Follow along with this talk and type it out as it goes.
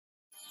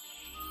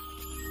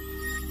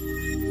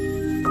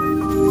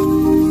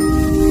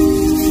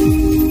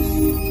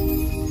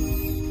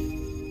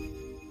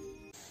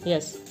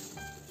Yes.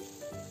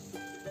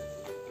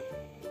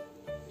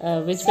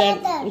 Which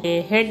planet?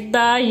 Okay, hit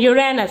the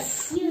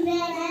Uranus.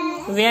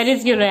 Uranus. Where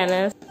is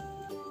Uranus?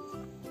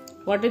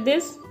 What is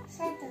this?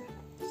 Saturn.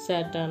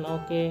 Saturn.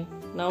 Okay.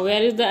 Now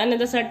where is the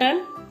another Saturn?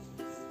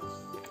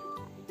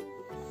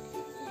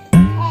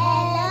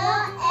 Hello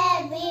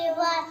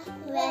everyone,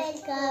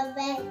 welcome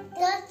back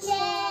to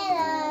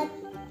channel.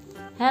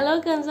 Hello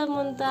Kanzah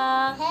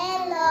Muntaha.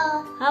 Hello.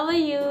 How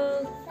are you?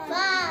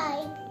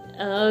 Bye.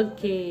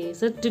 Okay.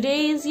 So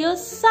today is your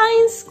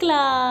science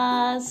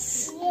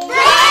class.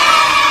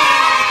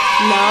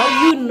 Now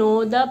you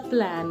know the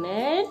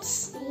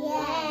planets.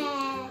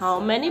 Yes. How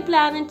many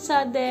planets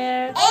are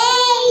there? 8.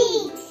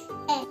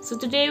 So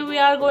today we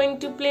are going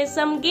to play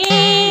some games.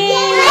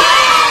 Yes.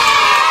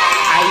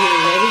 Are you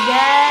ready,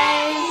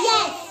 guys?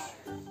 Yes.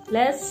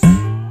 Let's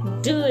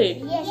do it.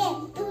 Yes.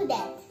 Do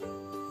that.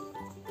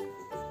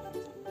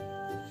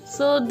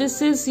 So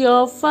this is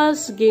your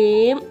first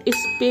game.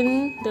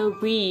 Spin the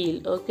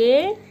wheel.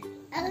 Okay.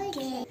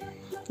 Okay.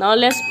 Now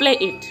let's play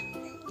it.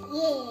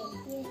 Yeah.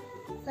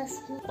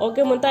 First.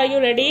 Okay, Muntaha, are you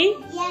ready?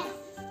 Yes.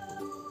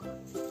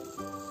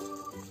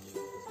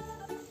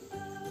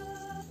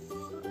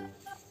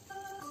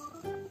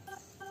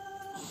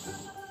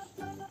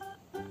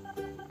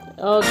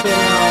 Okay,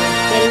 now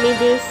tell me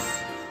this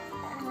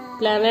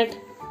planet.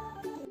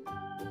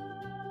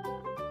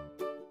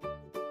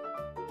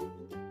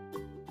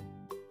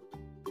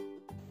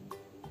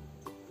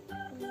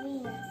 No,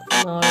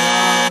 wrong.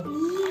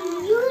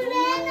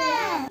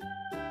 Uranus.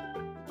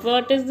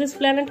 What is this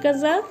planet,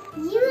 Kanzah?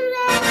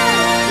 Uranus.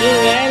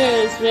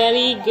 Uranus.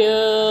 Very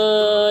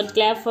good.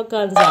 Clap for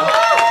Kanzah.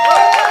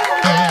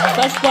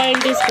 First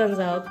point is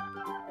Kanzah.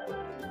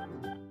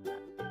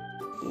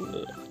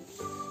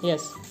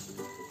 Yes.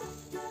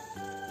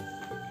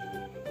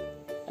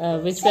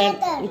 Which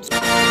planet?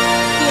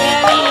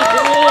 Very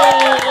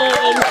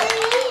good.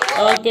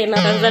 Okay, now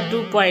Kanzah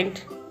 2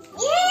 point.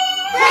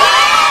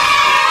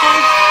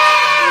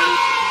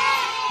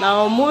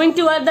 Now moving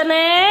toward the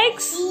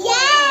next.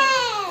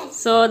 Yes.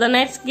 So the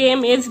next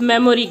game is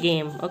memory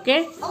game.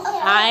 Okay.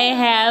 I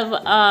have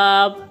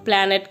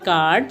planet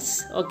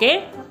cards.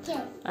 Okay. Okay.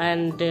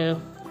 And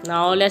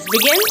now let's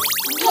begin.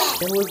 Yes.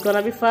 Who's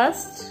gonna be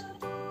first?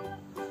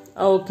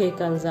 Okay,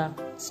 Kanzah,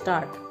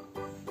 start.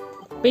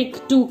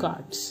 Pick 2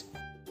 cards.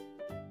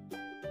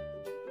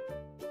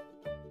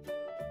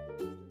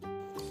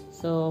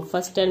 So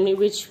first tell me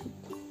which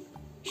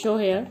show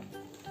here.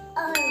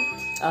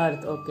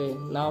 Earth. Okay.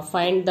 Now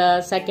find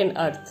the second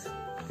Earth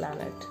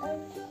planet.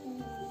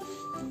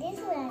 This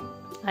one.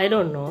 I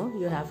don't know.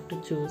 You have to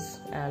choose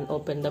and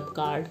open the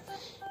card.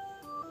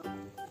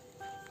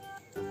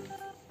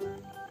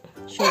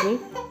 Show me.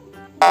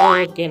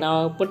 Okay.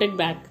 Now put it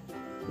back.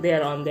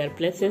 There on their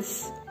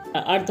places.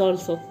 Earth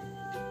also.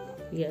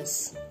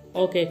 Yes.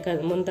 Okay,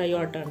 Muntaha,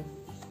 your turn.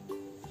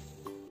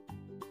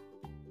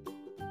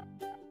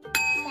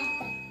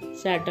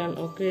 Saturn.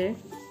 Okay.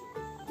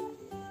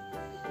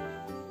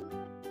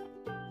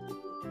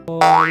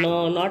 Oh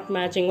no, not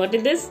matching. What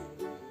is this?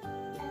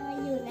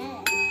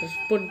 Uranus. Just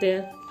put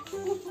there.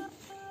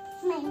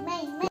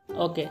 Mine.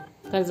 Okay,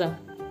 Kanzah.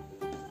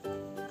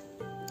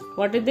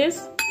 What is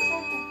this?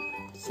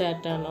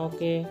 Saturn.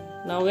 Okay.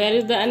 Now where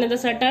is the another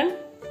Saturn?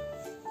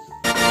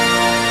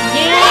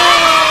 Yay!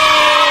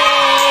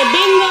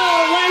 Bingo!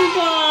 1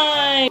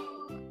 point.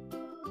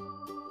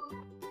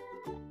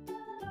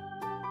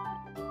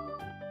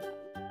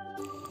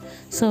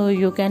 So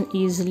you can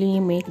easily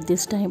make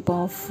this type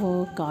of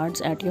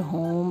cards at your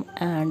home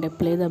and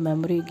play the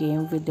memory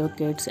game with your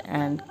kids,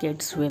 and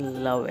kids will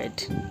love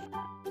it.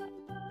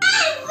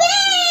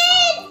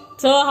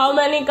 So how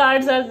many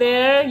cards are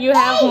there? You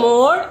have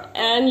more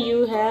and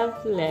you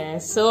have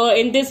less. So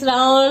in this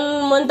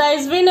round, Muntaha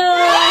is winner.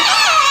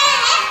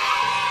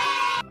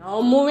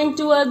 Now moving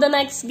toward the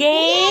next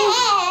game.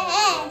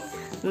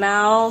 Yes.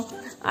 Now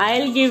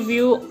I'll give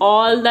you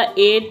all the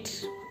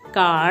 8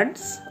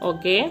 cards,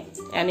 okay?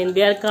 And in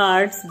their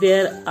cards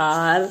there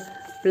are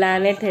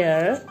planet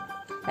here,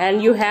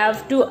 and you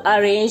have to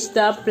arrange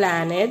the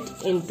planet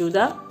into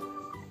the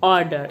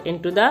order,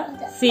 into the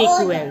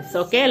sequence,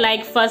 okay?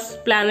 Like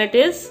first planet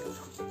is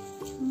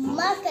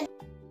Mercury.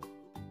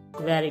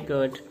 very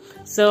good.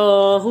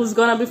 So who's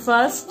gonna be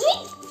first?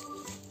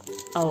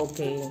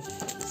 Okay,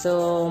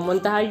 so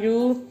Muntaha,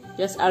 you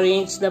just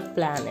arrange the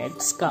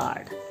planets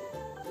card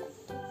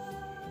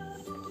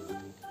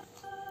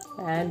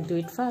and do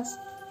it fast.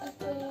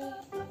 Okay.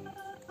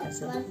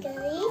 Yes,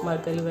 Mercury.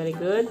 Mercury, very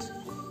good.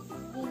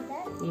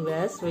 Venus.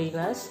 Yes,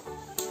 Venus.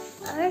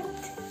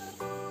 Earth.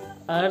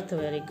 Earth,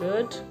 very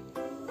good.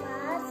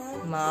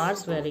 Mars.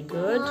 Mars, very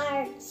good.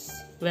 Mars.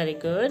 Very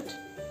good.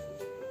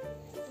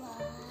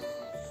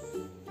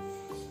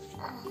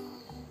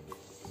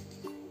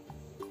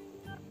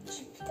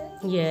 Jupiter.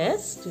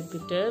 Yes,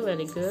 Jupiter,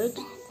 very good.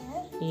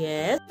 Saturn.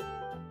 Yes,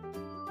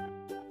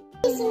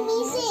 It's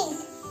missing.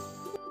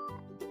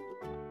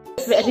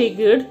 very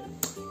good.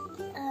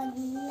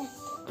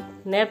 Neptune.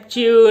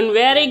 Neptune.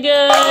 Very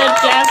good.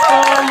 Clap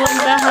for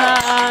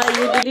Muntaha.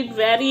 You did it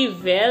very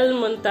well,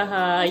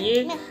 Muntaha.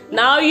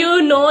 Now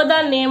you know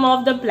the name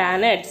of the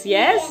planets.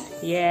 Yes?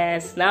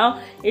 Yes. Now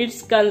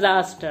it's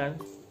Kanzah's turn.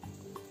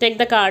 Take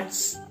the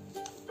cards.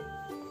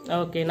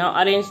 Okay, now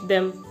arrange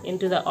them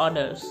into the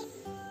orders.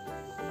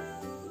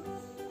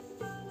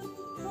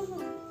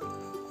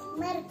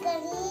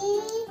 Mercury.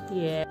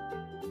 Yeah.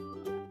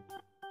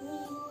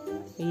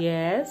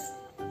 Yes.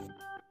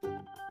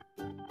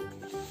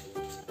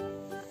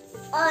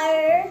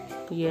 Earth.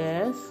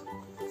 Yes.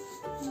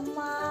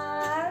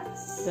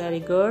 Mars. Very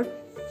good.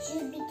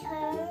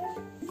 Jupiter.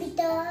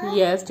 Jupiter.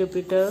 Yes,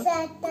 Jupiter.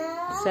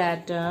 Saturn.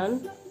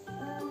 Saturn.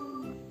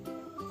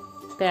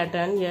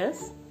 Saturn,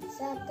 yes.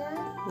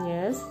 Saturn.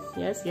 Yes,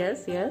 yes,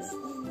 yes, yes.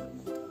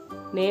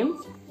 Name?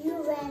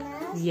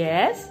 Uranus.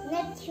 Yes.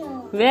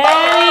 Neptune.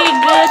 Very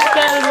good,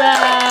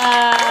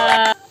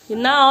 Kanzah.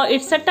 Now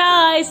it's a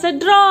tie, it's a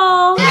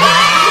draw.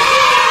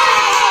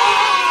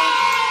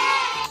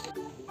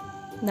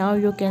 Now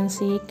you can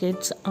see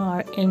kids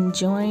are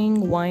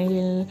enjoying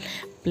while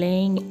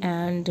playing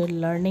and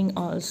learning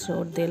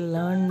also. They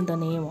learn the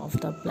name of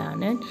the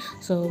planet.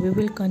 So we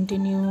will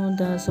continue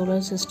the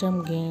solar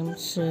system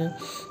games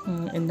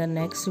in the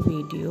next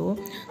video.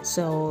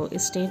 So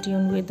stay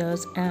tuned with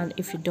us, and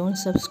if you don't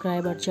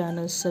subscribe our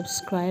channel,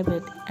 subscribe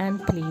it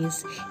and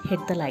please hit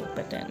the like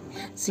button.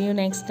 See you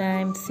next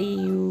time. See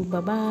you.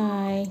 Bye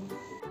bye.